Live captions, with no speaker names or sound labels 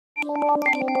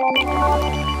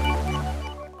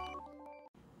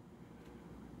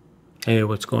Hey,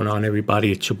 what's going on,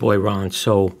 everybody? It's your boy Ron.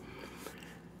 So,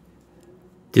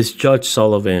 this Judge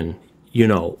Sullivan, you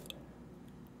know,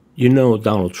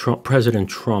 Donald Trump, President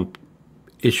Trump,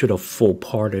 issued a full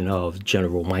pardon of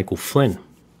General Michael Flynn.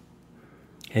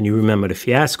 And you remember the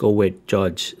fiasco with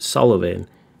Judge Sullivan.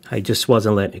 I just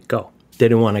wasn't letting it go. They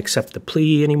didn't want to accept the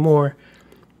plea anymore.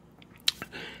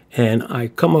 And I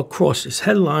come across this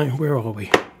headline. Where are we?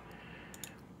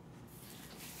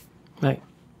 Right,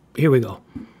 here we go.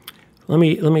 Let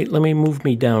me move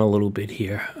me down a little bit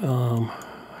here. I'm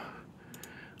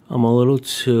a little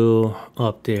too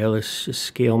up there. Let's just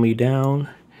scale me down.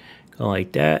 Go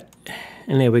like that.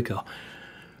 And there we go.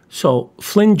 So,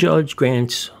 Flynn judge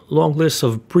grants long list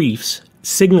of briefs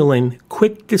signaling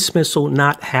quick dismissal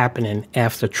not happening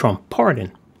after Trump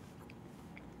pardon.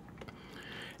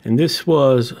 And this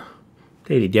was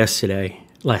dated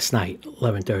last night,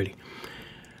 11:30.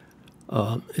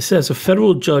 It says a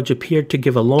federal judge appeared to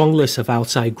give a long list of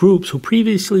outside groups who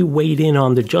previously weighed in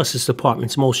on the Justice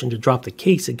Department's motion to drop the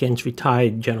case against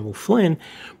retired General Flynn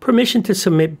permission to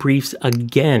submit briefs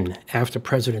again after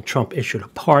President Trump issued a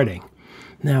pardon.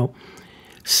 Now,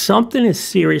 something is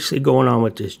seriously going on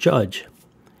with this judge.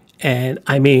 And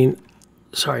I mean,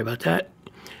 sorry about that.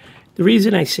 The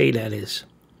reason I say that is,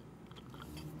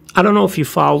 I don't know if you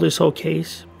follow this whole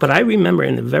case, but I remember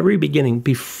in the very beginning,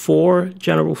 before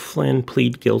General Flynn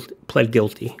pled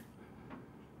guilty,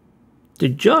 the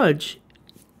judge,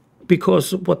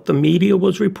 because of what the media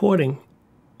was reporting,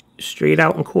 straight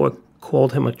out in court,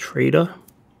 called him a traitor,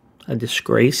 a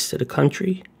disgrace to the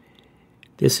country.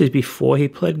 This is before he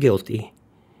pled guilty,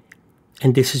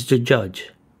 and this is the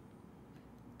judge.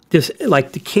 This,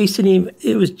 like, the case didn't even,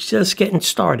 it was just getting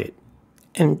started,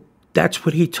 and that's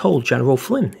what he told General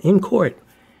Flynn in court.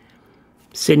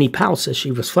 Sidney Powell says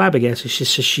she was flabbergasted. She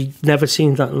says she'd never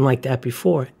seen nothing like that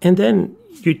before. And then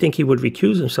you'd think he would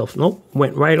recuse himself. Nope,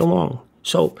 went right along.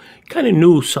 So kind of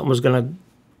knew something was going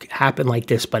to happen like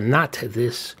this, but not to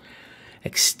this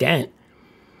extent.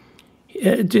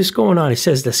 Just going on, it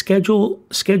says the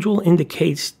schedule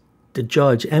indicates the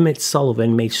judge, Emmett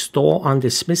Sullivan, may stall on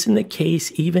dismissing the case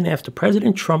even after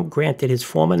President Trump granted his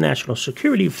former national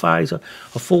security advisor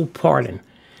a full pardon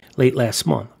late last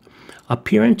month.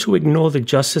 Appearing to ignore the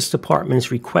Justice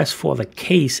Department's request for the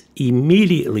case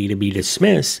immediately to be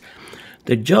dismissed,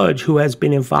 the judge, who has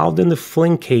been involved in the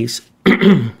Flynn case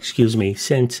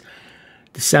since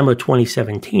December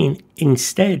 2017,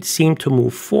 instead seemed to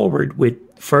move forward with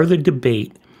further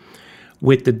debate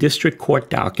with the district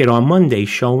court docket on Monday,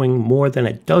 showing more than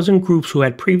a dozen groups who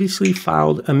had previously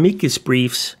filed amicus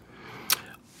briefs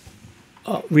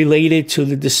related to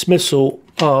the dismissal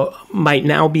might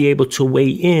now be able to weigh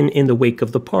in the wake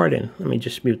of the pardon. Let me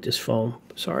just mute this phone.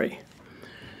 Sorry.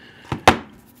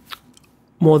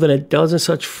 More than a dozen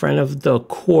such friend of the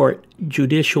court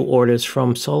judicial orders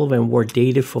from Sullivan were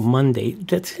dated for Monday.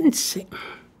 That's insane.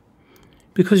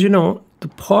 Because, you know, the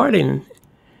pardon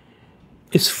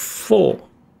is full.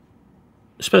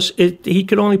 Especially, he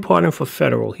could only pardon for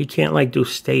federal. He can't, like, do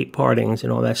state pardons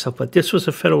and all that stuff. But this was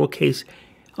a federal case,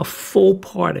 a full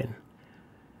pardon.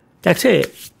 That's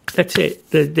it. That's it.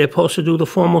 They're supposed to do the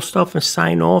formal stuff and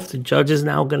sign off. The judge is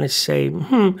now going to say,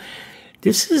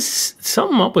 this is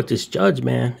something up with this judge,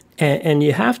 man. And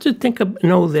you have to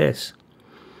know this.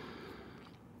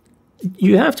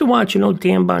 You have to watch,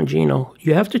 Dan Bongino.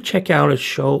 You have to check out a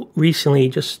show recently,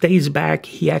 just days back.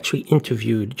 He actually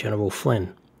interviewed General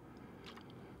Flynn.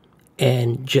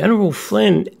 And General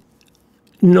Flynn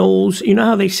knows, you know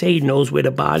how they say he knows where the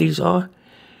bodies are?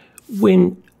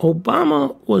 When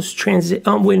Obama was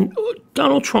when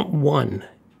Donald Trump won,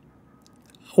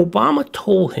 Obama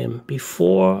told him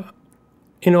before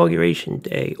Inauguration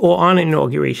Day, or on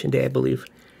Inauguration Day, I believe,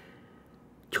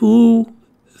 two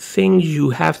things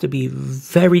you have to be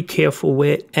very careful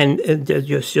with, and they're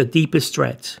just your deepest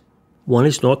threats. One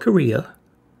is North Korea.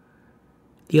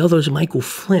 The other is Michael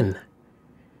Flynn.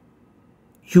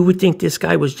 You would think this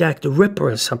guy was Jack the Ripper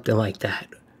or something like that.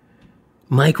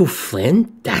 Michael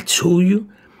Flynn? That's who you...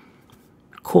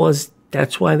 Because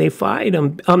that's why they fired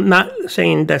him. I'm not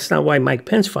saying that's not why Mike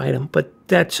Pence fired him, but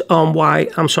that's why...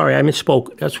 I'm sorry, I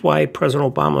misspoke. That's why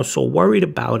President Obama was so worried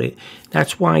about it.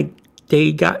 That's why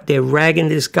they're ragging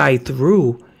this guy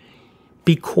through,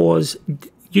 because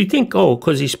you think, oh,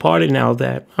 because he's pardoned now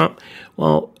that,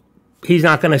 well, he's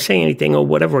not going to say anything or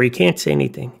whatever. He can't say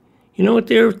anything. You know what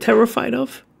they're terrified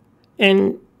of?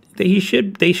 And they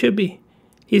should be.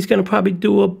 He's going to probably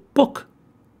do a book.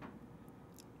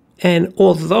 And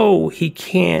although he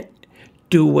can't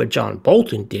do what John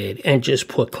Bolton did and just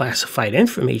put classified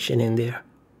information in there,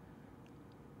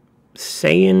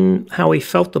 saying how he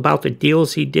felt about the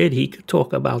deals he did. He could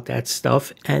talk about that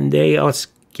stuff, and they are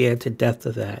scared to death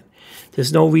of that.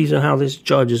 There's no reason how this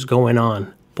judge is going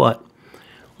on, but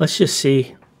let's just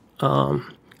see, because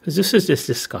this is just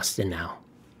disgusting now.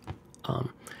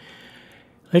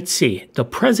 Let's see. The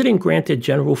president granted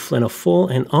General Flynn a full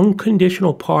and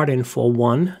unconditional pardon for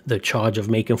 1, the charge of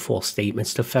making false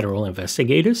statements to federal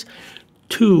investigators,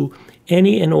 2,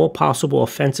 any and all possible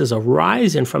offenses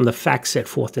arising from the facts set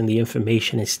forth in the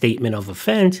information and statement of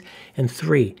offense, and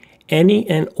 3, any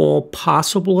and all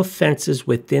possible offenses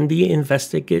within the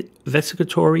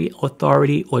investigatory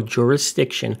authority or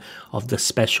jurisdiction of the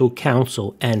special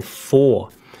counsel, and 4,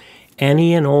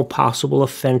 any and all possible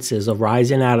offenses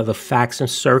arising out of the facts and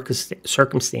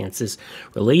circumstances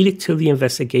related to the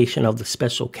investigation of the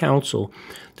special counsel.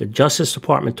 The Justice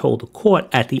Department told the court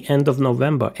at the end of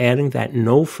November, adding that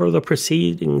no further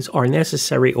proceedings are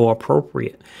necessary or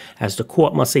appropriate, as the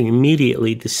court must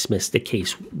immediately dismiss the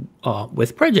case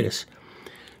with prejudice.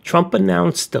 Trump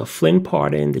announced the Flynn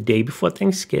pardon the day before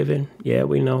Thanksgiving. Yeah,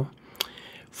 we know.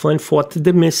 Flynn fought to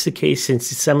dismiss the case since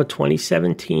December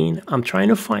 2017. I'm trying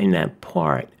to find that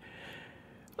part.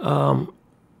 Let's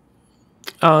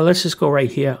just go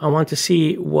right here. I want to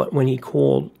see when he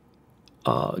called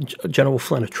General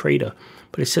Flynn a traitor.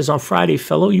 But it says on Friday,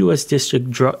 fellow U.S. District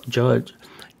Judge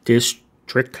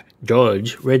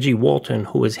Reggie Walton,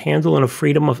 who is handling a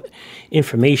Freedom of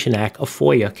Information Act, a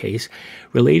FOIA case,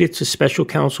 related to Special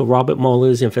Counsel Robert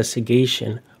Mueller's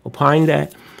investigation, opined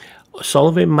that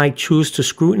Sullivan might choose to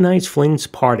scrutinize Flynn's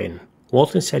pardon.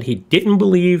 Walton said he didn't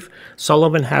believe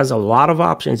Sullivan has a lot of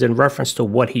options in reference to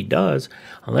what he does,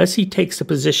 unless he takes the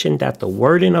position that the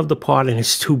wording of the pardon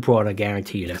is too broad. I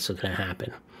guarantee you that's what's going to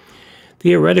happen.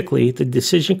 Theoretically, the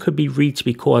decision could be reached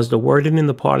because the wording in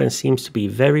the pardon seems to be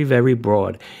very, very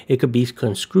broad. It could be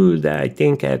construed, I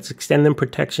think, as extending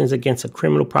protections against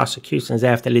criminal prosecutions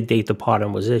after the date the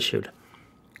pardon was issued.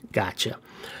 Gotcha.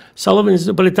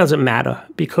 But it doesn't matter,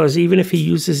 because even if he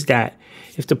uses that,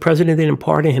 if the president didn't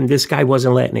pardon him, this guy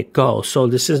wasn't letting it go. So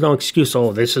this is no excuse.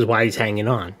 Oh, this is why he's hanging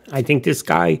on. I think this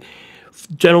guy,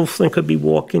 General Flynn, could be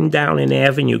walking down an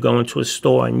avenue going to a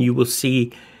store, and you will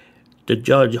see the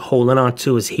judge holding on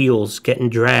to his heels, getting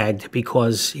dragged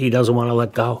because he doesn't want to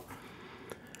let go.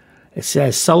 It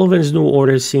says Sullivan's new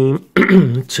orders seem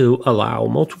to allow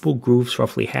multiple groups,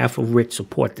 roughly half of which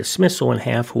support dismissal and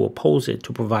half who oppose it,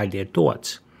 to provide their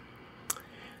thoughts.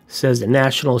 It says the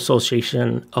National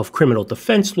Association of Criminal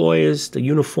Defense Lawyers, the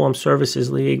Uniformed Services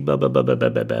League, blah, blah, blah, blah, blah,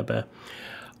 blah, blah, blah,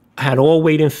 had all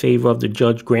weighed in favor of the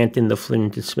judge granting the Flynn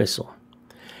dismissal.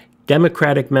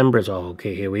 Democratic members,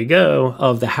 okay, here we go,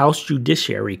 of the House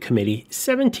Judiciary Committee,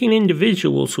 17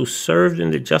 individuals who served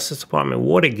in the Justice Department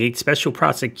Watergate Special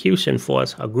Prosecution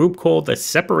Force, a group called the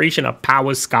Separation of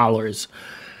Powers Scholars.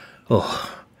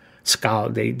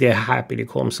 They're happy to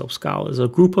call themselves scholars. A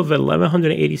group of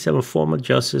 1,187 former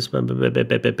justices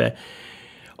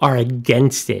are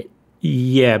against it.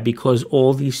 Yeah, because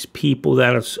all these people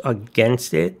that are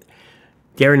against it,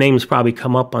 their names probably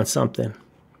come up on something.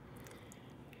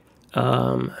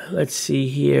 Let's see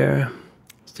here.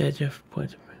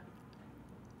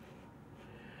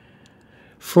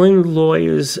 Flynn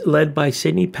lawyers, led by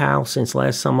Sidney Powell since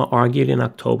last summer, argued in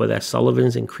October that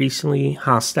Sullivan's increasingly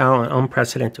hostile and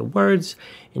unprecedented words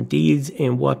and deeds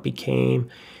in what became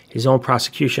his own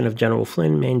prosecution of General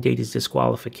Flynn mandated his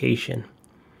disqualification.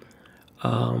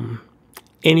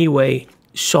 Anyway,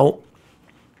 so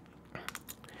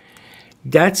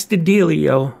that's the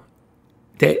dealio.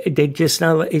 They just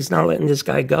he's not letting this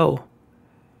guy go.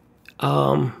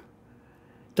 The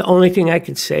only thing I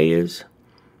could say is,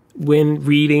 when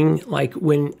reading, like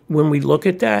when we look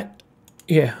at that,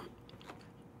 yeah.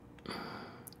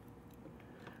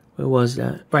 Where was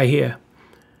that? Right here.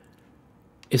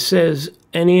 It says,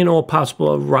 any and all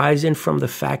possible arising from the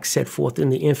facts set forth in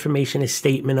the information and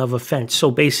statement of offense.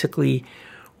 So basically,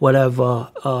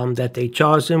 whatever that they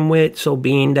charged him with, so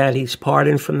being that he's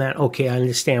pardoned from that, okay, I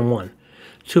understand one.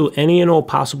 2, any and all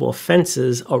possible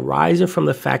offenses arising from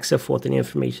the facts set forth in the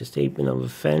information statement of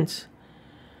offense.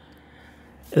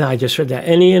 And I just read that.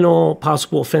 Any and all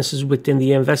possible offenses within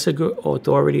the investigatory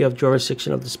authority of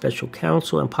jurisdiction of the special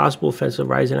counsel, and possible offenses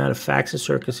arising out of facts and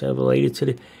circumstances related to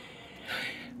the...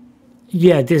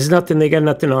 Yeah, there's nothing. They got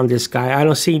nothing on this guy. I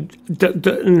don't see...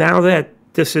 now that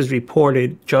this is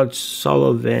reported, Judge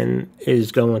Sullivan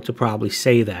is going to probably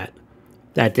say that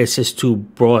this is too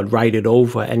broad, write it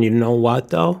over. And you know what,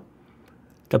 though?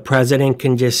 The president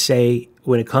can just say,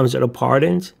 when it comes to the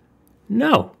pardons,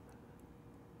 no.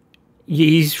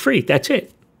 He's free. That's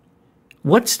it.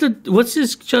 What's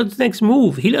this judge's next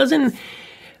move? He doesn't...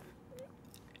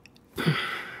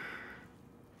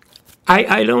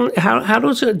 I don't, how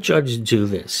does a judge do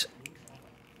this?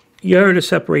 You heard of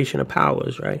separation of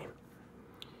powers, right?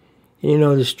 And you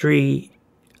know, there's three,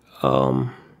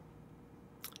 you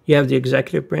have the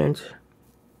executive branch,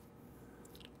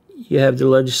 you have the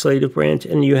legislative branch,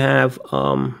 and you have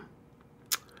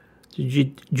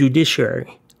the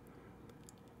judiciary.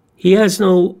 He has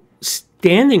no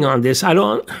standing on this. I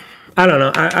don't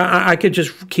know. I could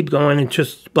just keep going and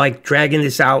just like dragging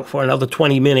this out for another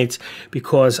 20 minutes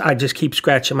because I just keep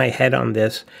scratching my head on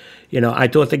this. You know, I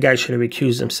thought the guy should have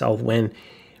recused himself when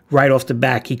right off the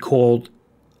back he called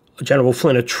General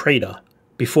Flynn a traitor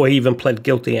before he even pled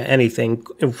guilty to anything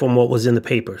from what was in the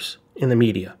papers, in the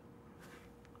media.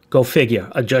 Go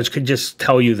figure. A judge could just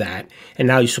tell you that. And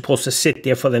now you're supposed to sit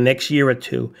there for the next year or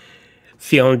two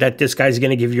feeling that this guy's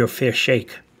going to give you a fair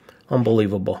shake.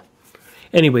 Unbelievable.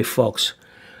 Anyway, folks,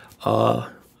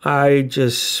 I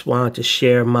just wanted to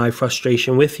share my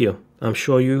frustration with you. I'm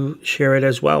sure you share it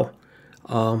as well.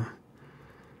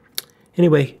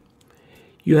 Anyway,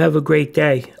 you have a great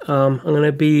day. I'm going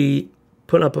to be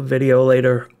putting up a video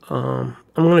later. I'm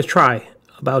going to try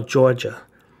about Georgia.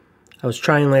 I was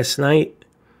trying last night.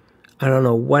 I don't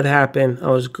know what happened. I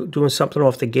was doing something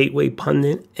off the Gateway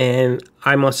Pundit, and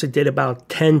I must have did about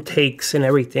 10 takes and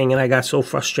everything, and I got so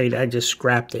frustrated I just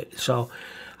scrapped it. So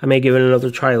I may give it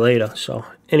another try later. So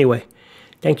anyway,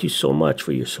 thank you so much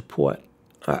for your support.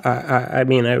 I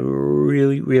mean, I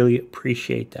really, really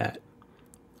appreciate that.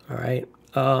 All right.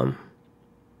 Have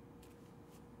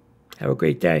a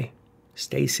great day.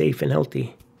 Stay safe and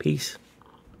healthy. Peace.